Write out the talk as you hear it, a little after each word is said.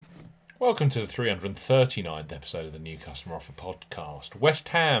Welcome to the 339th episode of the New Customer Offer podcast. West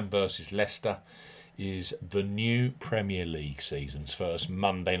Ham versus Leicester is the new Premier League season's first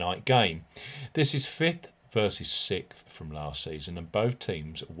Monday night game. This is 5th versus 6th from last season, and both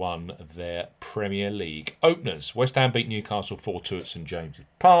teams won their Premier League openers. West Ham beat Newcastle 4-2 at St James's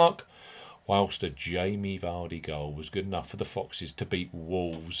Park, whilst a Jamie Vardy goal was good enough for the Foxes to beat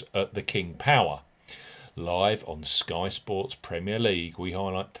Wolves at the King Power. Live on Sky Sports Premier League, we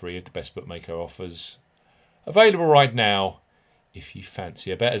highlight 3 of the best bookmaker offers available right now. If you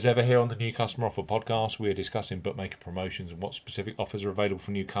fancy a bet, as ever here on the New Customer Offer podcast, we are discussing bookmaker promotions and what specific offers are available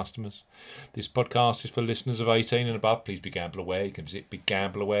for new customers. This podcast is for listeners of 18 and above. Please be gamble aware. You can visit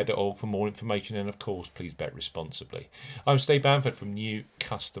begambleaware.org for more information, and of course, please bet responsibly. I'm Steve Bamford from New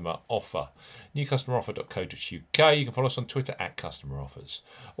Customer Offer. newcustomeroffer.co.uk. You can follow us on Twitter at Customer Offers.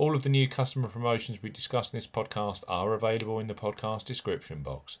 All of the new customer promotions we discuss in this podcast are available in the podcast description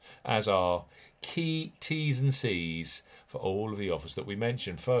box, as are key T's and C's for all of the offers that we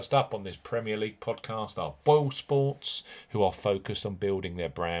mentioned. First up on this Premier League podcast are Boyle Sports, who are focused on building their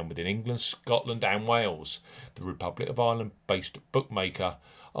brand within England, Scotland and Wales. The Republic of Ireland-based bookmaker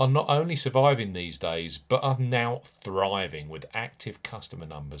are not only surviving these days, but are now thriving, with active customer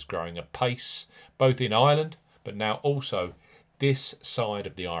numbers growing apace, both in Ireland, but now also this side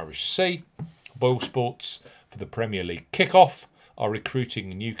of the Irish Sea. Boyle Sports, for the Premier League kickoff, are recruiting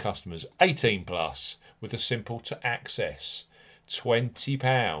new customers 18 plus with a simple to access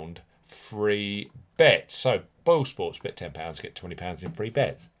 £20 free bet. So Boyle Sports, bet £10, get £20 in free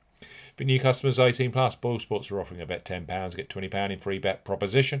bets. For new customers 18 plus, Boyle Sports are offering a bet £10, get £20 in free bet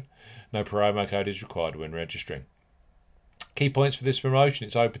proposition. No promo code is required when registering. Key points for this promotion: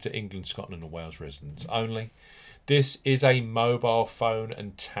 it's open to England, Scotland and Wales residents only. This is a mobile phone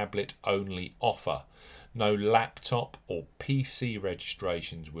and tablet only offer. No laptop or PC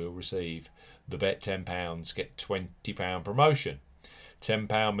registrations will receive the bet £10, get £20 promotion.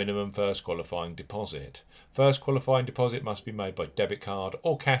 £10 minimum first qualifying deposit. First qualifying deposit must be made by debit card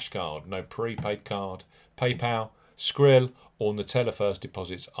or cash card. No prepaid card, PayPal, Skrill or Nutella first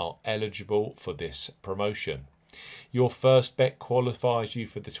deposits are eligible for this promotion. Your first bet qualifies you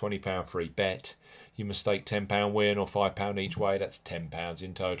for the £20 free bet. You must stake £10 win or £5 each way. That's £10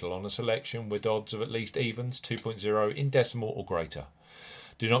 in total on a selection with odds of at least evens, 2.0 in decimal or greater.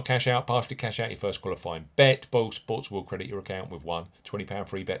 Do not cash out, partially cash out your first qualifying bet. Boyle Sports will credit your account with one £20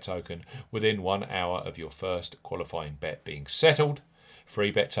 free bet token within 1 hour of your first qualifying bet being settled.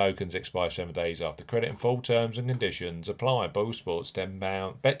 Free bet tokens expire 7 days after credit, and full terms and conditions apply. Boyle Sports, bet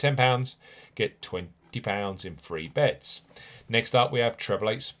 £10, get £20 in free bets. Next up, we have Treble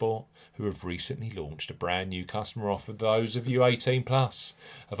 8 Sport, who have recently launched a brand new customer offer for those of you 18 plus.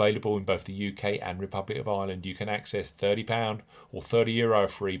 Available in both the UK and Republic of Ireland, you can access £30 or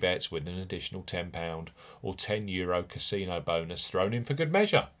 €30 free bets with an additional £10 or €10 casino bonus thrown in for good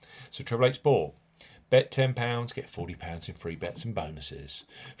measure. So Treble 8 Sport, bet £10, get £40 in free bets and bonuses.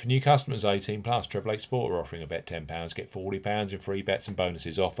 For new customers 18 plus, Treble 8 Sport are offering a bet £10, get £40 in free bets and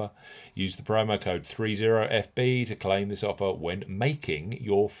bonuses offer. Use the promo code 30FB to claim this offer when making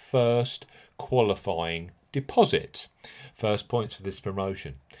your first qualifying deposit. First points for this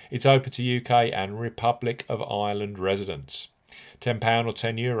promotion: it's open to UK and Republic of Ireland residents. £10 or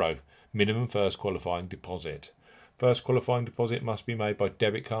 €10 minimum first qualifying deposit. First qualifying deposit must be made by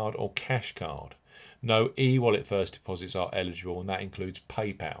debit card or cash card. No e-wallet first deposits are eligible, and that includes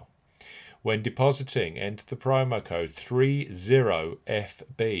PayPal. When depositing, enter the promo code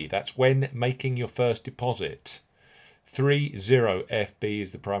 30FB. That's when making your first deposit. 30FB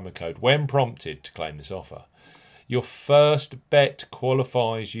is the promo code when prompted to claim this offer. Your first bet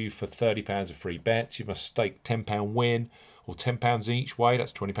qualifies you for £30 of free bets. You must stake £10 win or £10 each way.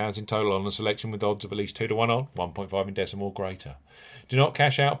 That's £20 in total on a selection with odds of at least 2 to 1 on, 1.5 in decimal or greater. Do not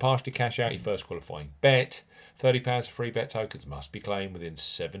cash out, partially cash out your first qualifying bet. £30 of free bet tokens must be claimed within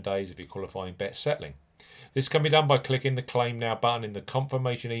 7 days of your qualifying bet settling. This can be done by clicking the Claim Now button in the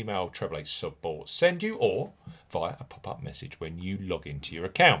confirmation email Treble 8 Sport send you, or via a pop-up message when you log into your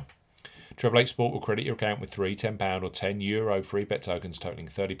account. Treble 8 Sport will credit your account with 3 £10 or €10 free bet tokens totaling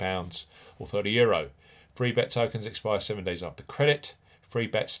 £30 or €30. Free bet tokens expire 7 days after credit. Free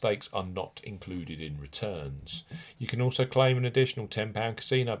bet stakes are not included in returns. You can also claim an additional £10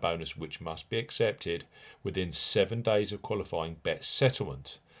 casino bonus, which must be accepted within 7 days of qualifying bet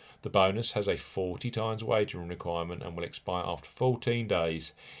settlement. The bonus has a 40 times wagering requirement and will expire after 14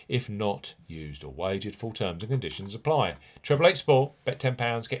 days if not used or wagered. Full terms and conditions apply. Treble 8 Sport, bet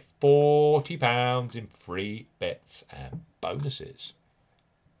 £10, get £40 in free bets and bonuses.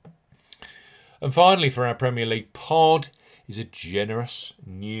 And finally, for our Premier League pod, is a generous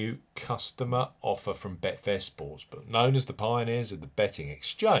new customer offer from Betfair Sportsbook. Known as the pioneers of the betting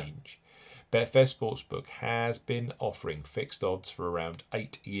exchange, Betfair Sportsbook has been offering fixed odds for around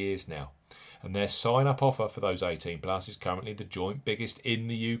 8 years now. And their sign-up offer for those 18 plus is currently the joint biggest in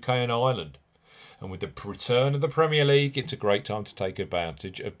the UK and Ireland. And with the return of the Premier League, it's a great time to take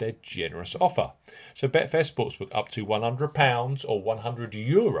advantage of their generous offer. So Betfair Sportsbook up to £100 or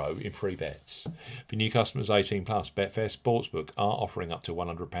 €100 in free bets. For new customers 18 plus, Betfair Sportsbook are offering up to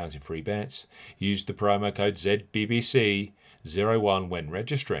 £100 in free bets. Use the promo code ZBBC01 when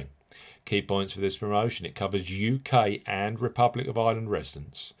registering. Key points for this promotion: it covers UK and Republic of Ireland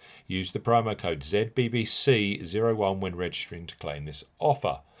residents. Use the promo code ZBBC01 when registering to claim this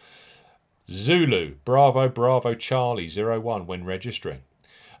offer. Zulu, Bravo, Bravo, Charlie 01 when registering.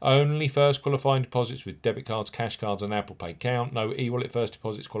 Only first qualifying deposits with debit cards, cash cards and Apple Pay count. No e-wallet first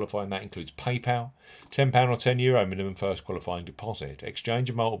deposits qualifying. That includes PayPal. £10 or €10 minimum first qualifying deposit. Exchange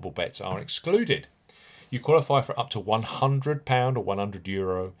and multiple bets are excluded. You qualify for up to £100 or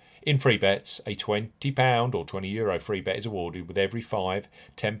 €100 in free bets. A £20 or €20 free bet is awarded with every 5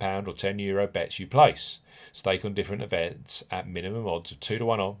 £10 or €10 bets you place. Stake on different events at minimum odds of 2 to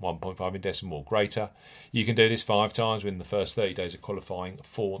 1 on, 1.5 in decimal or greater. You can do this 5 times within the first 30 days of qualifying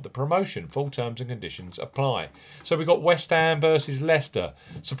for the promotion. Full terms and conditions apply. So we got West Ham versus Leicester.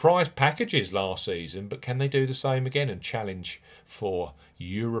 Surprise packages last season, but can they do the same again and challenge for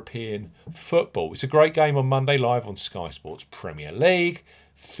European football? It's a great game on Monday live on Sky Sports Premier League.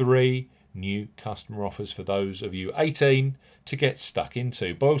 3 new customer offers for those of you 18 to get stuck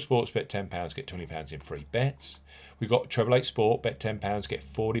into. Boyle Sports, bet £10, get £20 in free bets. We've got Treble 8 Sport, bet £10, get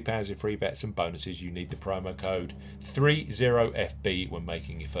 £40 in free bets and bonuses. You need the promo code 30FB when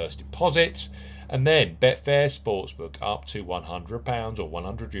making your first deposit. And then Betfair Sportsbook up to £100 or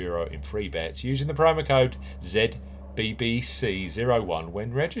 €100 in free bets using the promo code ZBBC01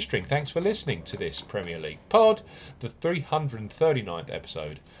 when registering. Thanks for listening to this Premier League pod, the 339th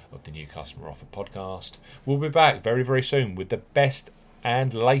episode of the New Customer Offer podcast. We'll be back very, very soon with the best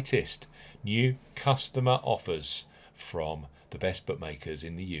and latest new customer offers from the best bookmakers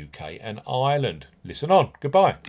in the UK and Ireland. Listen on. Goodbye.